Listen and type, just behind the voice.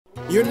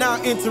You're now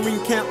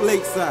entering Camp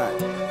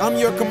Lakeside. I'm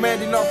your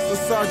commanding officer,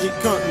 Sergeant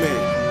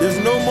Conchman. There's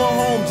no more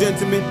home,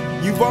 gentlemen.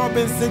 You've all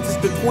been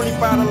sentenced to 25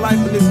 to life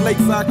in this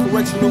Lakeside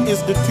Correctional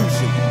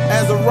Institution.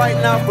 As of right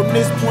now, from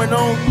this point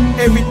on,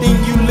 everything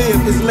you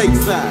live is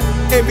Lakeside.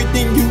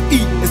 Everything you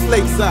eat is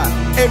Lakeside.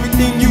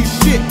 Everything you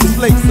shit is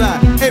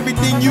Lakeside.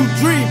 Everything you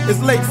dream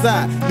is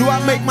Lakeside. Do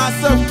I make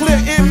myself clear,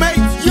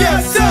 inmates?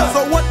 Yes, sir!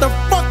 So what the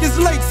fuck is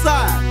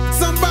Lakeside?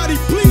 Somebody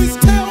please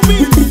tell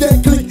me! We be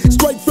that click,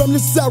 straight from the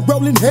south,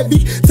 rolling heavy.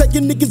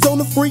 Taking niggas on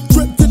a free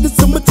trip to the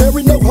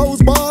cemetery. No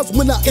hose bars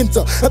when I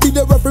enter. I be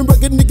the reference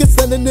rugged nigga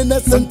selling in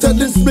that center.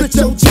 Then split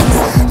your cheeks.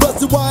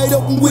 Bust it wide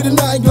open with a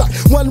 9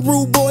 Glock. One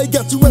rude boy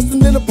got you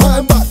resting in a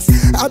pine box.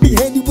 I be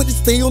handy with the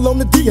steel on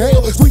the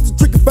D-Hale. Squeeze the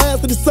trigger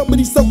faster than some of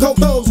these so-called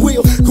thugs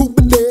will. Cool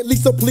but deadly,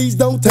 so please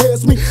don't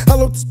test me. I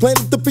load this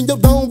planet up in your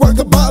dome, rock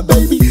a bye,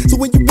 baby. So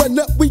when you run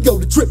up, we go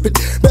to tripping.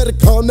 Better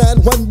call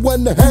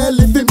 911 to hand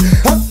living.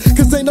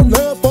 Cause ain't no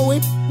love for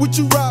him. Would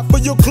you ride for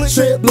your clique?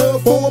 Shed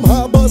blood for him,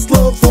 high bust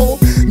love for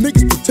him.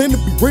 Niggas pretend to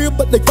be real,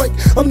 but they fake.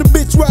 I'm the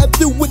bitch ride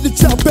through with the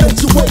chop at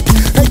your wake.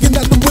 Hanging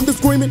out the window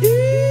screaming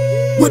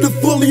with a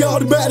fully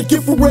automatic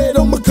infrared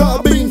on my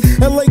carbine.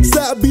 And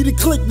Lakeside be the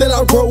clique that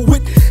I roll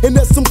with, and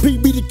S&P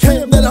be the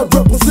camp that I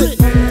represent.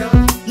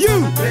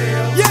 You,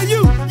 inmate.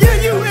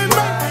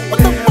 What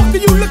the fuck are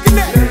you looking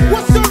at?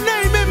 What's your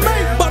name,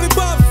 inmate? Bobby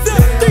Bob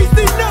Stuff. DC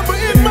number,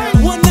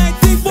 inmate.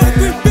 119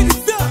 43 50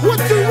 stuff. What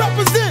you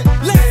represent?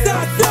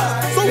 Lakeside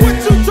Stuff. So what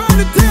you trying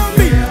to tell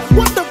me?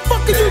 What the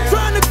fuck are you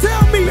trying to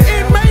tell me,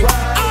 inmate?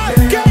 I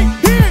can't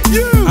hear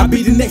you. I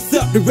be the next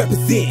up to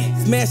represent.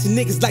 Smashing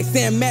niggas like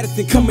Sam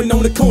Madison coming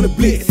on the corner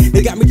blitz.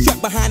 They got me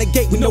trapped behind the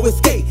gate with no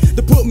escape.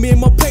 To put me in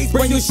my place,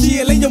 bring your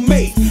shield and your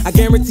mate. I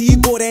guarantee you,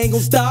 boy, they ain't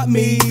gon' stop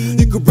me.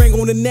 You could bring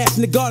on the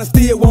National Guard and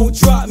still won't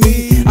drop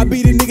me. I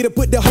be the nigga that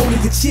put the hole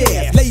in your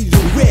chest, lay you to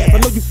rest. I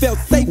know you felt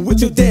safe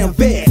with your damn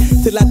bed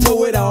till I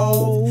tore it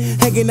all.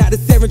 Hanging out the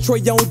 7 Troy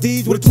on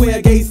D's with a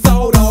 12-gauge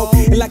sawed off.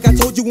 And like I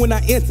told you when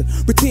I enter,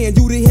 pretend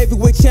you the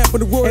heavyweight champ of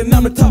the world and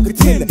I'm the top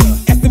contender.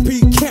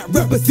 S&P can't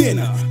represent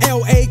her.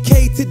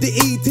 L-A-K to the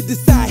E to the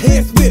side,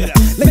 head splitter.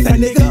 Lakeside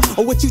nigga,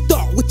 or what you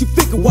thought, what you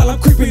figure while I'm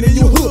creeping in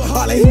your hood,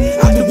 hollering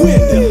out the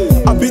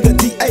window. I be the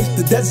DH,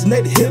 the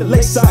designated hitter,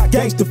 Lakeside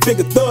gangster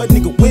figure, third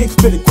nigga, wing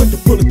spinning, quick to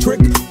pull a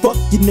trigger. Fuck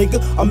you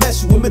nigga, I'm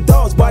messing with my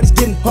dogs, bodies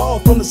getting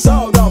hard from the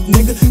sawed off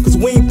nigga. Cause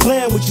we ain't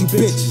playing with you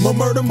bitches. More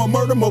murder,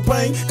 more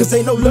pain, cause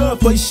ain't no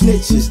love for you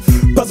snitches.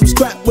 Cause I'm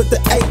strapped with the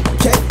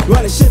AK,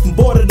 running shit from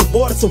border to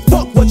border, so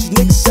fuck what you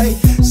niggas say.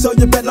 So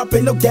you better not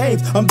play no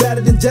games, I'm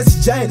better than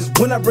Jesse James.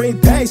 When I bring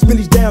pain, spin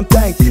these damn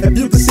things. If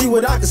you can see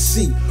what I can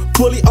see,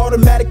 fully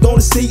automatic on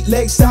the seat,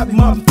 Lakeside be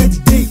mobbing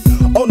 50 deep,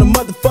 on the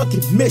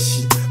motherfucking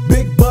mission.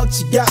 Big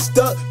bucks, you got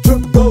stuck,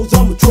 triple goes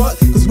on the truck,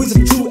 cause we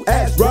some true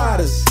ass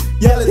riders.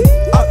 Yelling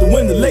out the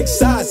window,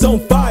 Lakeside's on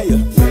fire.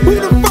 Who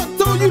the fuck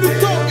told you to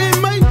talk,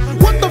 inmate?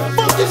 What the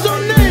fuck is your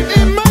name,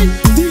 inmate?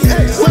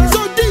 DX, What's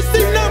your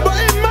DC number,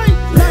 inmate?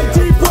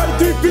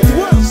 1943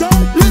 51, son.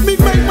 Let me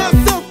make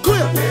myself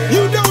clear.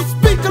 You don't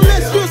speak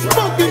unless you're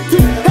spoken to.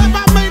 Have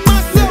I made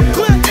myself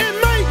clear,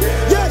 inmate?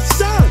 Yes,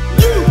 sir.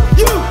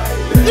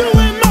 You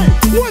inmate.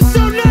 What's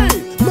your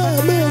name? My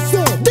man,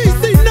 son.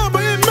 DC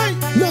number, inmate.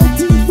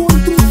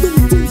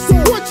 1943 52,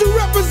 son. What you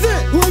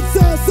represent?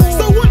 Lakeside, son.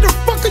 So what the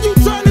fuck are you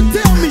trying to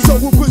tell me? So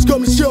when push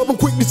come to shove, I'm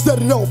quick to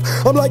set it off.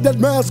 I'm like that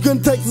mask gun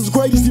Texas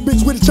crazy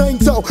bitch with a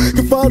chainsaw.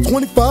 Can find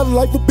 25 to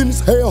life up in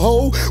this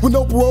hellhole. With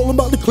no parole, I'm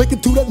about to click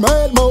into that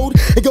mad mode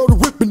and go to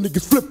ripping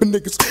niggas, flipping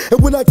niggas.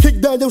 And when I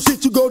kick down your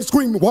shit, you go to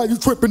screaming while you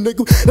tripping,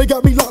 nigga. They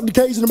got me locked in the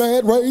cage in a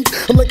mad rage.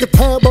 I'm like a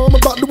time bomb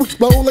about to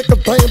explode like a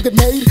damn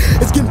grenade.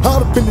 It's getting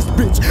hot up in this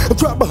bitch. I'm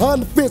trapped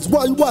behind the fence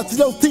while you watching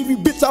those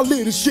TV, bitch. I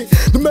live this shit.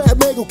 The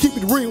madman gon' keep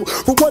it real.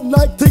 From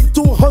 119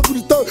 to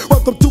 103rd,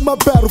 welcome to my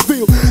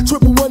battlefield.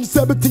 Triple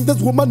 117,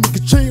 that's where my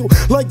niggas chill.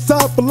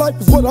 Lakeside for life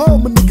is what all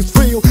my niggas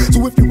feel.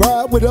 So if you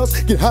ride with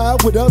us, get high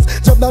with us.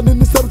 Jump down in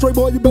the 7 Troy,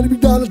 boy, you better be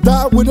down to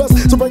die with us.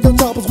 So bring your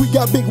choppers, we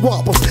got big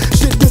whoppers.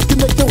 Shit,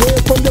 disconnect your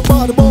head from your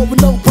body, boy,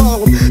 with no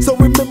problem. So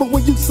remember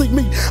when you see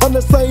me, I'm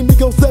that same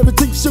nigga on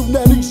 17 shooting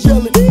at each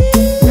yelling.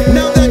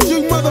 Now that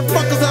you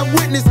motherfuckers have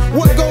witnessed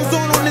what goes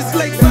on this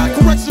Lakeside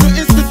Correctional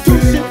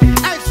Institution,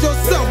 ask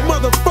yourself,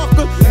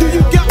 motherfucker, do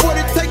you got what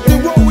it takes to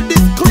roll with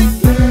this clique?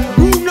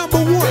 Rule number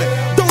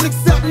 1, don't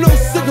accept no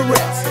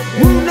cigarettes.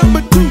 Rule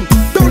number 2,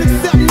 don't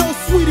accept no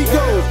sweetie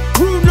goals.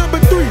 Rule number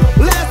 3,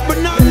 last but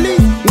not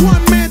least,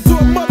 one man to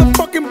a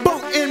motherfucking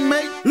bunk,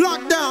 inmate.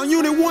 Lockdown,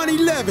 Unit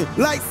 111.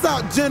 Lights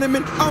out,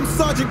 gentlemen. I'm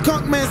Sergeant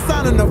Conchman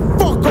signing the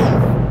fuck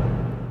off.